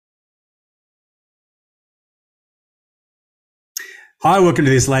Hi, welcome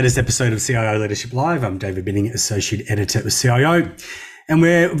to this latest episode of CIO Leadership Live. I'm David Binning, Associate Editor with CIO, and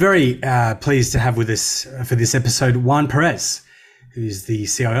we're very pleased to have with us for this episode Juan Perez, who's the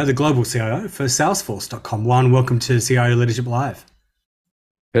CIO, the global CIO for Salesforce.com. Juan, welcome to CIO Leadership Live.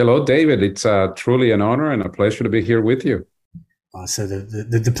 Hello, David. It's truly an honor and a pleasure to be here with you. So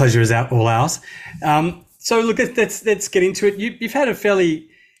the pleasure is all ours. So look, let's get into it. You've had a fairly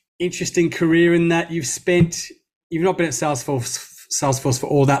interesting career in that you've not been at Salesforce for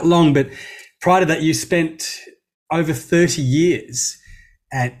all that long, but prior to that, you spent over 30 years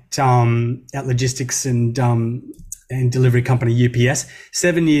at logistics and delivery company UPS.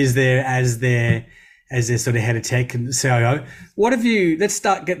 7 years there as their sort of head of tech and CIO. What have you? Let's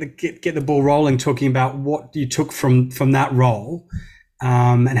start get the ball rolling, talking about what you took from that role,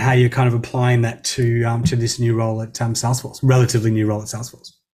 and how you're kind of applying that to this new role at Salesforce, relatively new role at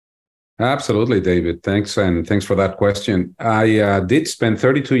Salesforce. Absolutely, David. Thanks, and thanks for that question. I did spend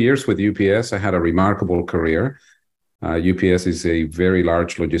 32 years with UPS. I had a remarkable career. UPS is a very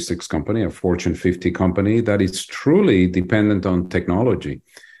large logistics company, a Fortune 50 company that is truly dependent on technology.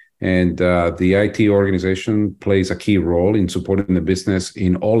 And the IT organization plays a key role in supporting the business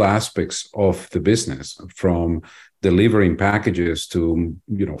in all aspects of the business, from delivering packages to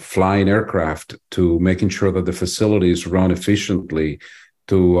flying aircraft, to making sure that the facilities run efficiently,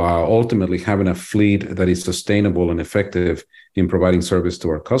 to ultimately having a fleet that is sustainable and effective in providing service to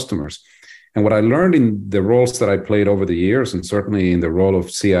our customers. And what I learned in the roles that I played over the years, and certainly in the role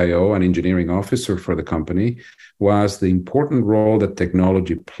of CIO and engineering officer for the company, was the important role that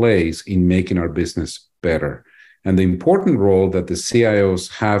technology plays in making our business better. And the important role that the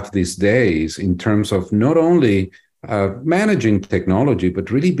CIOs have these days in terms of not only managing technology, but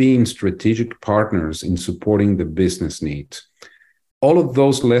really being strategic partners in supporting the business needs. All of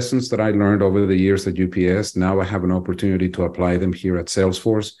those lessons that I learned over the years at UPS, now I have an opportunity to apply them here at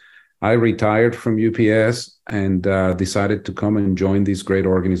Salesforce. I retired from UPS and decided to come and join this great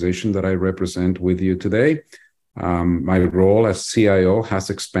organization that I represent with you today. My role as CIO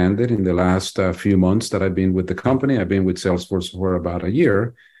has expanded in the last few months that I've been with the company. I've been with Salesforce for about a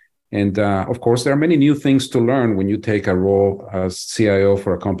year. And of course, there are many new things to learn when you take a role as CIO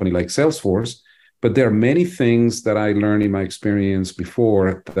for a company like Salesforce. But there are many things that I learned in my experience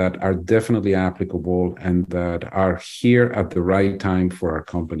before that are definitely applicable and that are here at the right time for our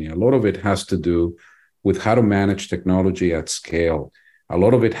company. A lot of it has to do with how to manage technology at scale. A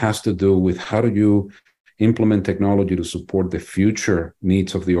lot of it has to do with how do you implement technology to support the future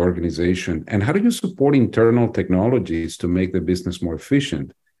needs of the organization, and how do you support internal technologies to make the business more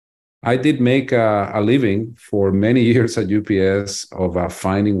efficient. I did make a living for many years at UPS of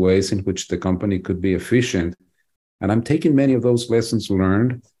finding ways in which the company could be efficient. And I'm taking many of those lessons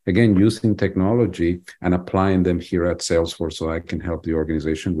learned, again, using technology and applying them here at Salesforce so I can help the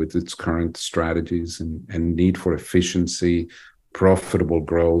organization with its current strategies and need for efficiency, profitable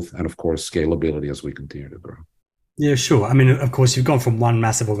growth, and of course, scalability as we continue to grow. Yeah, sure. I mean, of course, you've gone from one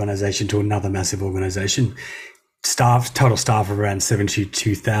massive organization to another massive organization. Total staff of around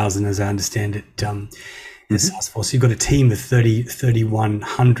 72,000, as I understand it, at Salesforce. You've got a team of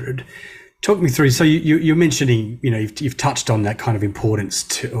 3,100. Talk me through. So you're mentioning, you've touched on that kind of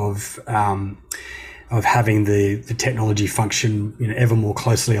importance of having the technology function, ever more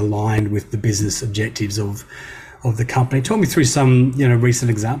closely aligned with the business objectives of the company. Talk me through some, recent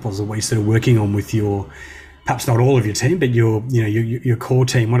examples of what you're sort of working on with your, perhaps not all of your team, but your core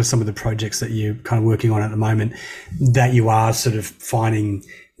team. What are some of the projects that you're kind of working on at the moment that you are sort of finding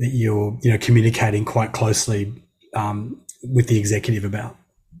that you're, communicating quite closely with the executive about?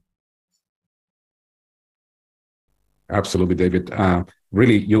 Absolutely, David.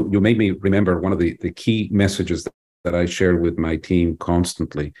 Really, you made me remember one of the key messages that I share with my team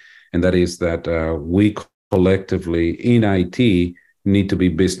constantly, and that is that we collectively in IT need to be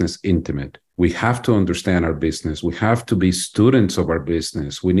business intimate. We have to understand our business. We have to be students of our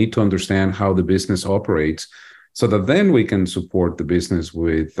business. We need to understand how the business operates so that then we can support the business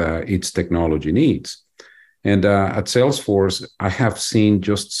with its technology needs. And at Salesforce, I have seen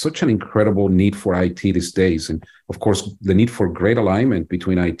just such an incredible need for IT these days. And of course, the need for great alignment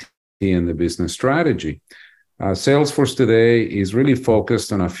between IT and the business strategy. Salesforce today is really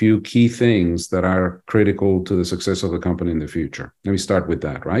focused on a few key things that are critical to the success of the company in the future. Let me start with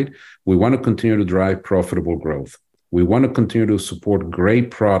that, right? We want to continue to drive profitable growth. We want to continue to support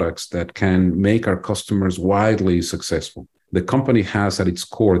great products that can make our customers widely successful. The company has at its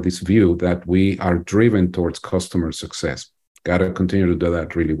core this view that we are driven towards customer success. Got to continue to do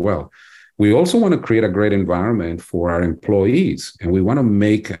that really well. We also want to create a great environment for our employees, and we want to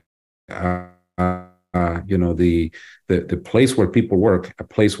make the place where people work, a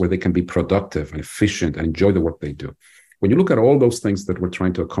place where they can be productive and efficient and enjoy the work they do. When you look at all those things that we're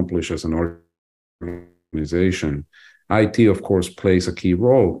trying to accomplish as an organization, IT, of course, plays a key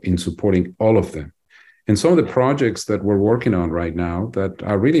role in supporting all of them. And some of the projects that we're working on right now that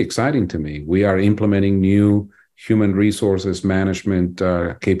are really exciting to me, we are implementing new human resources management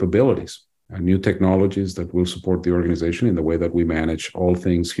capabilities, new technologies that will support the organization in the way that we manage all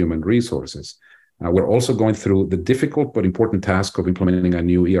things human resources. We're also going through the difficult but important task of implementing a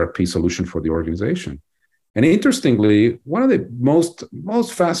new ERP solution for the organization. And interestingly, one of the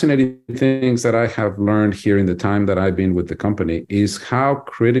most fascinating things that I have learned here in the time that I've been with the company is how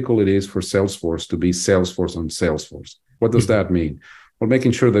critical it is for Salesforce to be Salesforce on Salesforce. What does that mean? Well,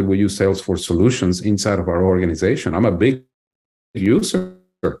 making sure that we use Salesforce solutions inside of our organization. I'm a big user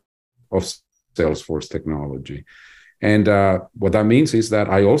of Salesforce technology. And what that means is that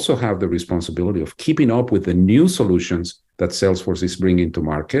I also have the responsibility of keeping up with the new solutions that Salesforce is bringing to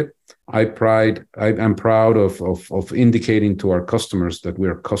market. I'm proud of indicating to our customers that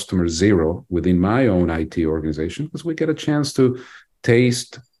we're customer zero within my own IT organization, because we get a chance to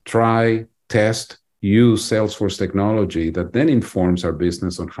taste, try, test, use Salesforce technology that then informs our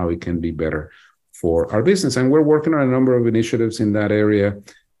business on how it can be better for our business. And we're working on a number of initiatives in that area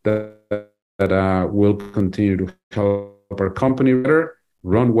that will continue to help our company better,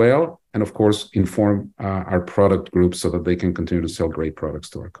 run well, and of course, inform our product groups so that they can continue to sell great products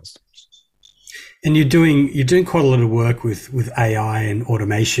to our customers. And you're doing quite a lot of work with AI and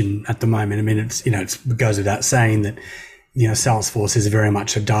automation at the moment. I mean, it goes without saying that, Salesforce is very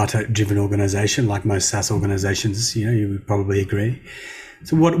much a data-driven organization, like most SaaS organizations. You would probably agree.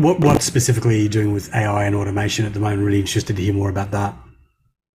 So what specifically are you doing with AI and automation at the moment? Really interested to hear more about that.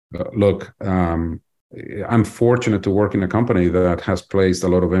 Look, I'm fortunate to work in a company that has placed a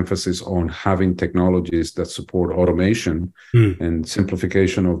lot of emphasis on having technologies that support automation and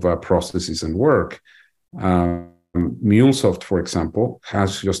simplification of processes and work. MuleSoft, for example,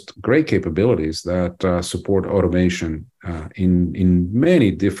 has just great capabilities that support automation in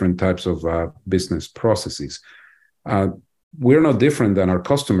many different types of business processes. We're no different than our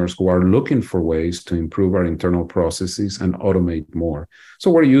customers who are looking for ways to improve our internal processes and automate more. So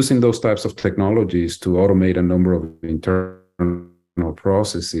we're using those types of technologies to automate a number of internal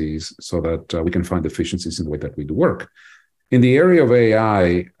processes so that we can find efficiencies in the way that we do work. In the area of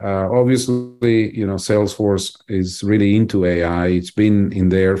AI, obviously, Salesforce is really into AI. It's been in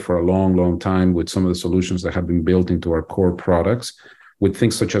there for a long, long time with some of the solutions that have been built into our core products. With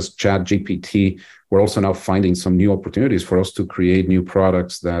things such as ChatGPT, we're also now finding some new opportunities for us to create new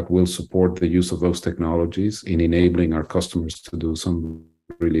products that will support the use of those technologies in enabling our customers to do some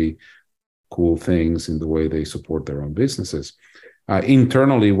really cool things in the way they support their own businesses.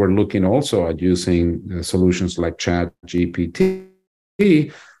 Internally, we're looking also at using solutions like ChatGPT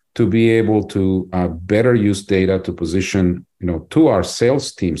to be able to better use data to position, to our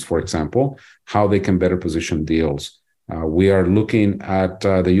sales teams, for example, how they can better position deals. We are looking at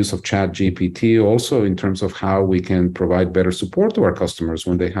the use of ChatGPT also in terms of how we can provide better support to our customers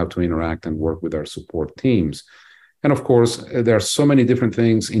when they have to interact and work with our support teams. And of course, there are so many different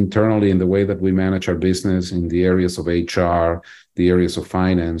things internally in the way that we manage our business in the areas of HR, the areas of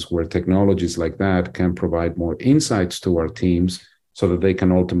finance, where technologies like that can provide more insights to our teams so that they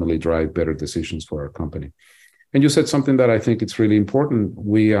can ultimately drive better decisions for our company. And you said something that I think it's really important.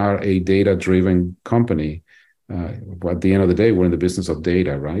 We are a data-driven company. At the end of the day, we're in the business of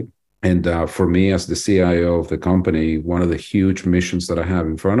data, right? And for me, as the CIO of the company, one of the huge missions that I have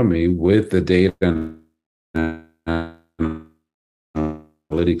in front of me with the data and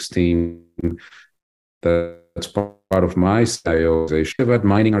analytics team, that's part of my CIO organization, about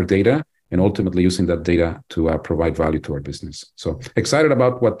mining our data and ultimately using that data to provide value to our business. So excited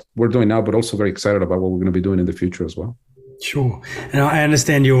about what we're doing now, but also very excited about what we're going to be doing in the future as well. Sure. And I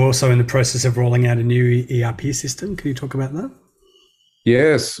understand you're also in the process of rolling out a new ERP system. Can you talk about that?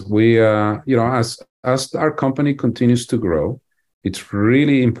 Yes, we, as our company continues to grow, it's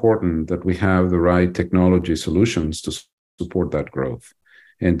really important that we have the right technology solutions to support that growth.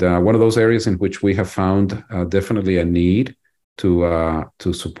 And one of those areas in which we have found definitely a need to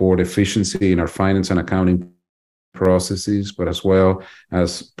support efficiency in our finance and accounting processes, but as well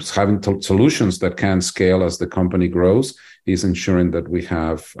as having solutions that can scale as the company grows, is ensuring that we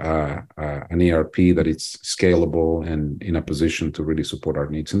have an ERP that is scalable and in a position to really support our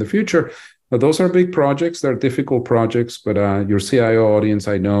needs in the future. But those are big projects. They're difficult projects, but your CIO audience,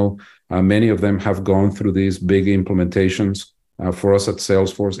 I know many of them have gone through these big implementations. For us at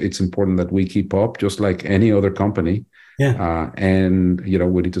Salesforce, it's important that we keep up, just like any other company. Yeah. And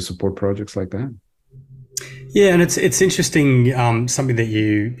we need to support projects like that. Yeah, and it's interesting. Something that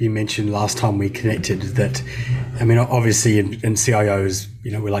you mentioned last time we connected. That, I mean, obviously, in CIOs,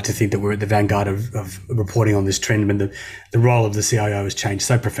 we like to think that we're at the vanguard of reporting on this trend. I mean, the role of the CIO has changed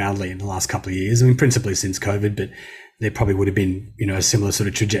so profoundly in the last couple of years. I mean, principally since COVID, but there probably would have been a similar sort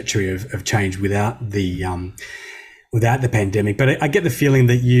of trajectory of change without the pandemic. But I get the feeling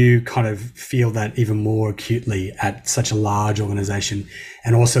that you kind of feel that even more acutely at such a large organization,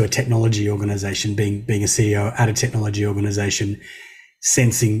 and also a technology organization, being a CEO at a technology organization,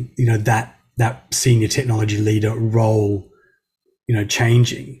 sensing, that senior technology leader role,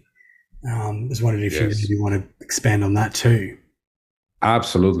 changing. I was wondering if Yes. you want to expand on that too.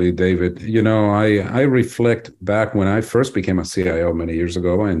 Absolutely, David. I reflect back when I first became a CIO many years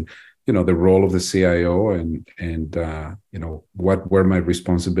ago, and the role of the CIO, and what were my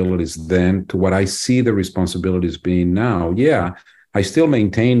responsibilities then to what I see the responsibilities being now. Yeah, I still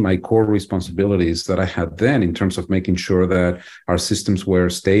maintain my core responsibilities that I had then in terms of making sure that our systems were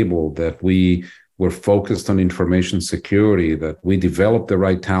stable, that we were focused on information security, that we developed the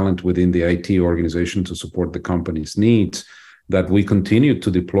right talent within the IT organization to support the company's needs, that we continue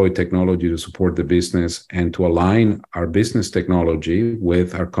to deploy technology to support the business and to align our business technology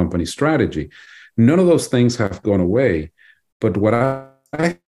with our company strategy. None of those things have gone away. But what I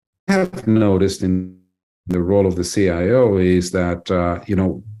have noticed in the role of the CIO is that,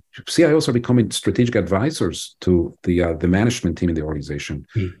 CIOs are becoming strategic advisors to the management team in the organization.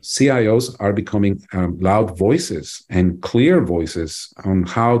 CIOs are becoming loud voices and clear voices on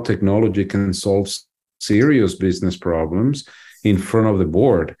how technology can solve serious business problems in front of the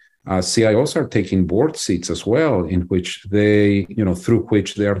board. CIOs are taking board seats as well, in which through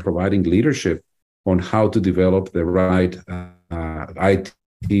which they are providing leadership on how to develop the right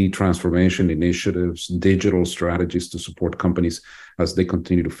IT transformation initiatives, digital strategies to support companies as they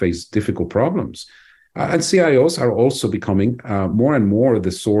continue to face difficult problems. And CIOs are also becoming more and more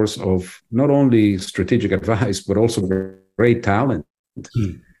the source of not only strategic advice, but also great talent.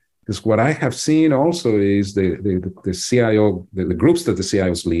 Because what I have seen also is the CIO, the groups that the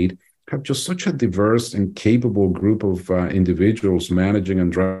CIOs lead have just such a diverse and capable group of individuals managing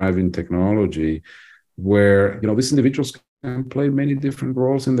and driving technology, where these individuals can play many different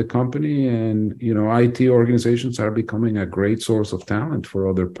roles in the company, and IT organizations are becoming a great source of talent for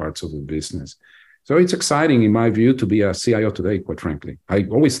other parts of the business. So it's exciting, in my view, to be a CIO today, quite frankly. I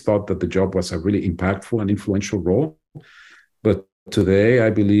always thought that the job was a really impactful and influential role, but today,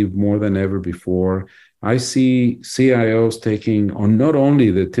 I believe more than ever before, I see CIOs taking on not only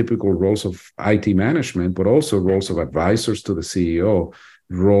the typical roles of IT management, but also roles of advisors to the CEO,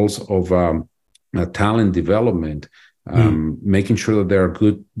 roles of talent development, making sure that there are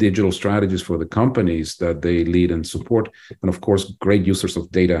good digital strategies for the companies that they lead and support, and of course, great users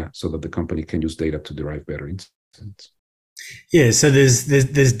of data so that the company can use data to derive better insights. Yeah, so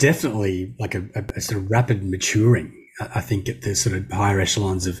there's definitely like a sort of rapid maturing, I think, at the sort of higher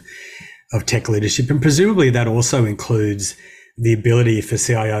echelons of tech leadership. And presumably that also includes the ability for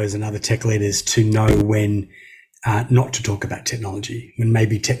CIOs and other tech leaders to know when not to talk about technology, when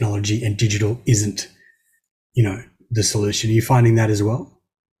maybe technology and digital isn't, the solution. Are you finding that as well?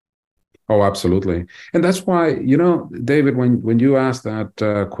 Oh, absolutely. And that's why, David, when you ask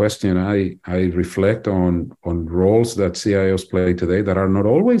that question, I reflect on roles that CIOs play today that are not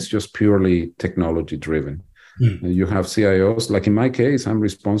always just purely technology driven. You have CIOs, like in my case, I'm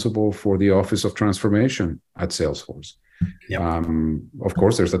responsible for the Office of Transformation at Salesforce. Yep. Of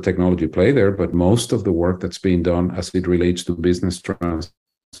course, there's a technology play there, but most of the work that's being done as it relates to business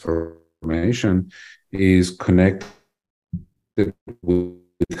transformation is connected with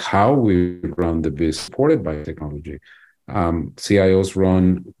how we run the business, supported by technology. CIOs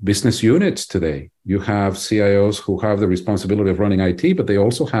run business units today. You have CIOs who have the responsibility of running IT, but they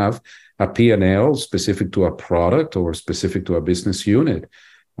also have a P&L specific to a product or specific to a business unit.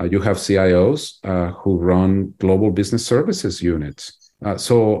 You have CIOs who run global business services units.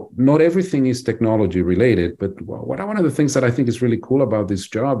 So not everything is technology related, but one of the things that I think is really cool about this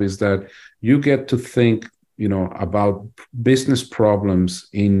job is that you get to think about business problems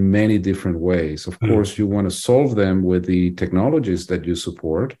in many different ways. Of course, you want to solve them with the technologies that you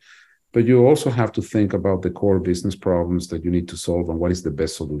support, but you also have to think about the core business problems that you need to solve and what is the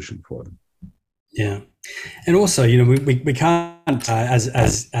best solution for them. Yeah. And also, we can't,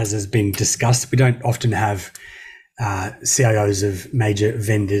 as has been discussed, we don't often have CIOs of major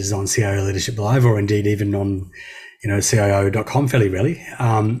vendors on CIO Leadership Live, or indeed even on, CIO.com fairly rarely.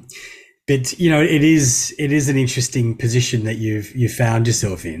 But it is an interesting position that you've found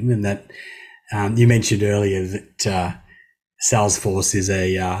yourself in, and that you mentioned earlier that Salesforce is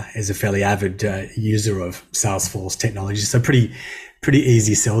a fairly avid user of Salesforce technology, so pretty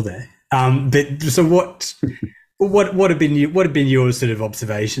easy sell there. But so what have been your sort of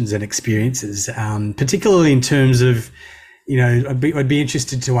observations and experiences, particularly in terms of, I'd be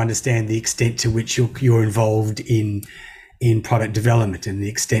interested to understand the extent to which you're involved in product development and the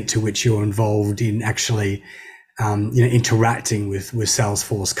extent to which you're involved in actually interacting with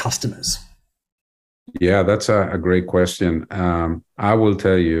Salesforce customers. Yeah, that's a great question. I will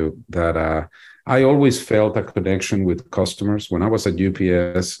tell you that I always felt a connection with customers. When I was at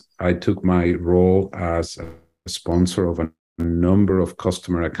UPS, I took my role as a sponsor of a number of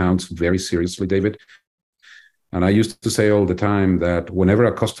customer accounts very seriously, David. And I used to say all the time that whenever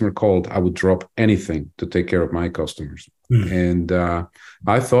a customer called, I would drop anything to take care of my customers. And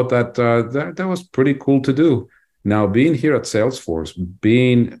I thought that was pretty cool to do. Now, being here at Salesforce,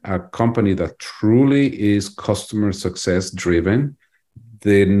 being a company that truly is customer success driven,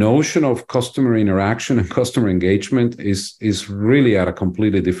 the notion of customer interaction and customer engagement is really at a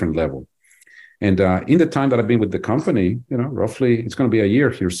completely different level. And in the time that I've been with the company, roughly it's going to be a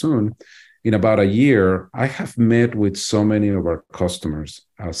year here soon. In about a year, I have met with so many of our customers,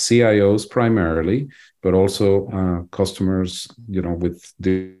 CIOs primarily, but also customers, with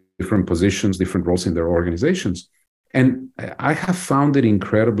different positions, different roles in their organizations. And I have found it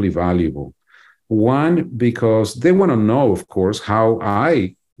incredibly valuable. One, because they want to know, of course, how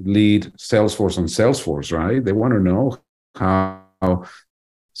I lead Salesforce on Salesforce, right? They want to know how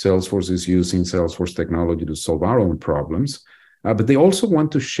Salesforce is using Salesforce technology to solve our own problems. But they also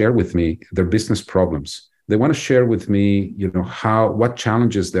want to share with me their business problems. They want to share with me, what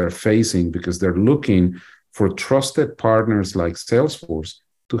challenges they're facing, because they're looking for trusted partners like Salesforce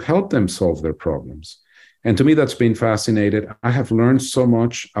to help them solve their problems. And to me, that's been fascinating. I have learned so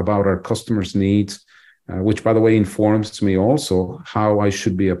much about our customers' needs, which, by the way, informs me also how I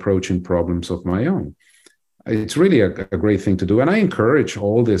should be approaching problems of my own. It's really a great thing to do. And I encourage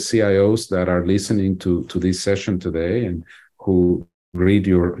all the CIOs that are listening to this session today and who read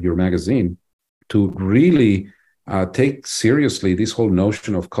your magazine to really take seriously this whole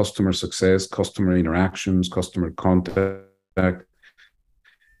notion of customer success, customer interactions, customer contact.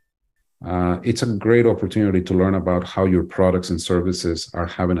 It's a great opportunity to learn about how your products and services are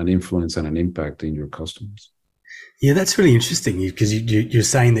having an influence and an impact in your customers. Yeah, that's really interesting, because you're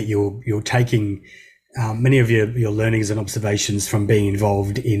saying that you're taking many of your learnings and observations from being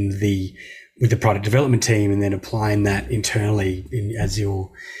involved with the product development team, and then applying that internally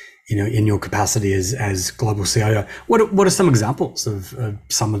in your capacity as global CIO. What are some examples of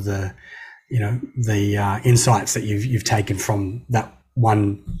some of the insights that you've taken from that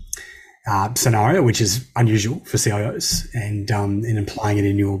one scenario, which is unusual for CIOs, and applying it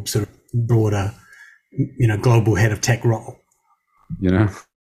in your sort of broader, global head of tech role?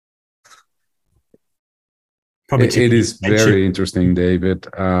 Probably it is very interesting, David.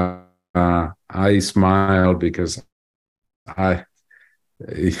 I smile because a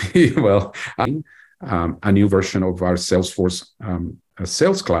new version of our Salesforce, a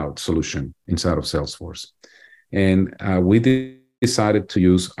Sales Cloud solution inside of Salesforce. And we decided to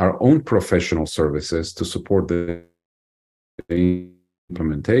use our own professional services to support the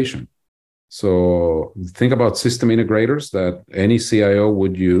implementation. So think about system integrators that any CIO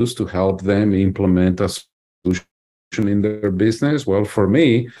would use to help them implement a solution in their business. Well, for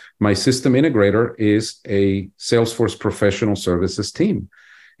me, my system integrator is a Salesforce professional services team.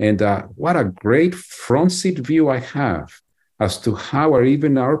 And what a great front seat view I have as to how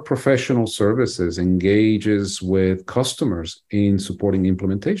even our professional services engages with customers in supporting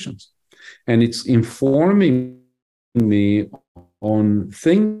implementations. And it's informing me on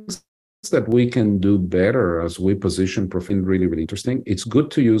things that we can do better as we position really, really interesting. It's good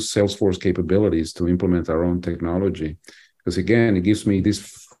to use Salesforce capabilities to implement our own technology, because again, it gives me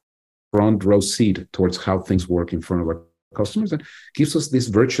this front row seat towards how things work in front of our customers, and gives us this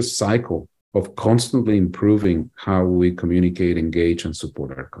virtuous cycle of constantly improving how we communicate, engage, and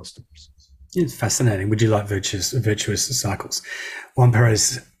support our customers. It's fascinating. Would you like virtuous cycles? Juan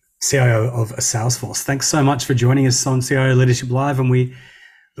Perez, CIO of Salesforce, thanks so much for joining us on CIO Leadership Live, and we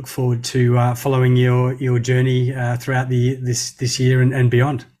look forward to following your journey throughout this year and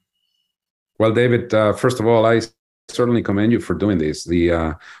beyond. Well, David, first of all, I certainly commend you for doing this.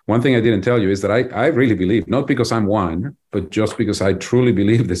 The one thing I didn't tell you is that I really believe, not because I'm one, but just because I truly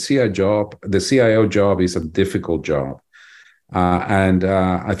believe the CIO job is a difficult job. And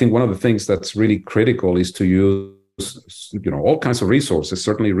I think one of the things that's really critical is to use all kinds of resources,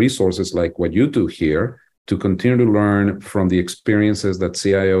 certainly resources like what you do here, to continue to learn from the experiences that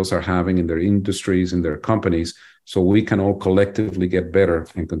CIOs are having in their industries, in their companies, so we can all collectively get better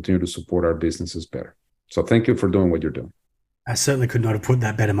and continue to support our businesses better. So thank you for doing what you're doing. I certainly could not have put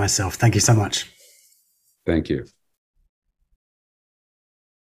that better myself. Thank you so much. Thank you.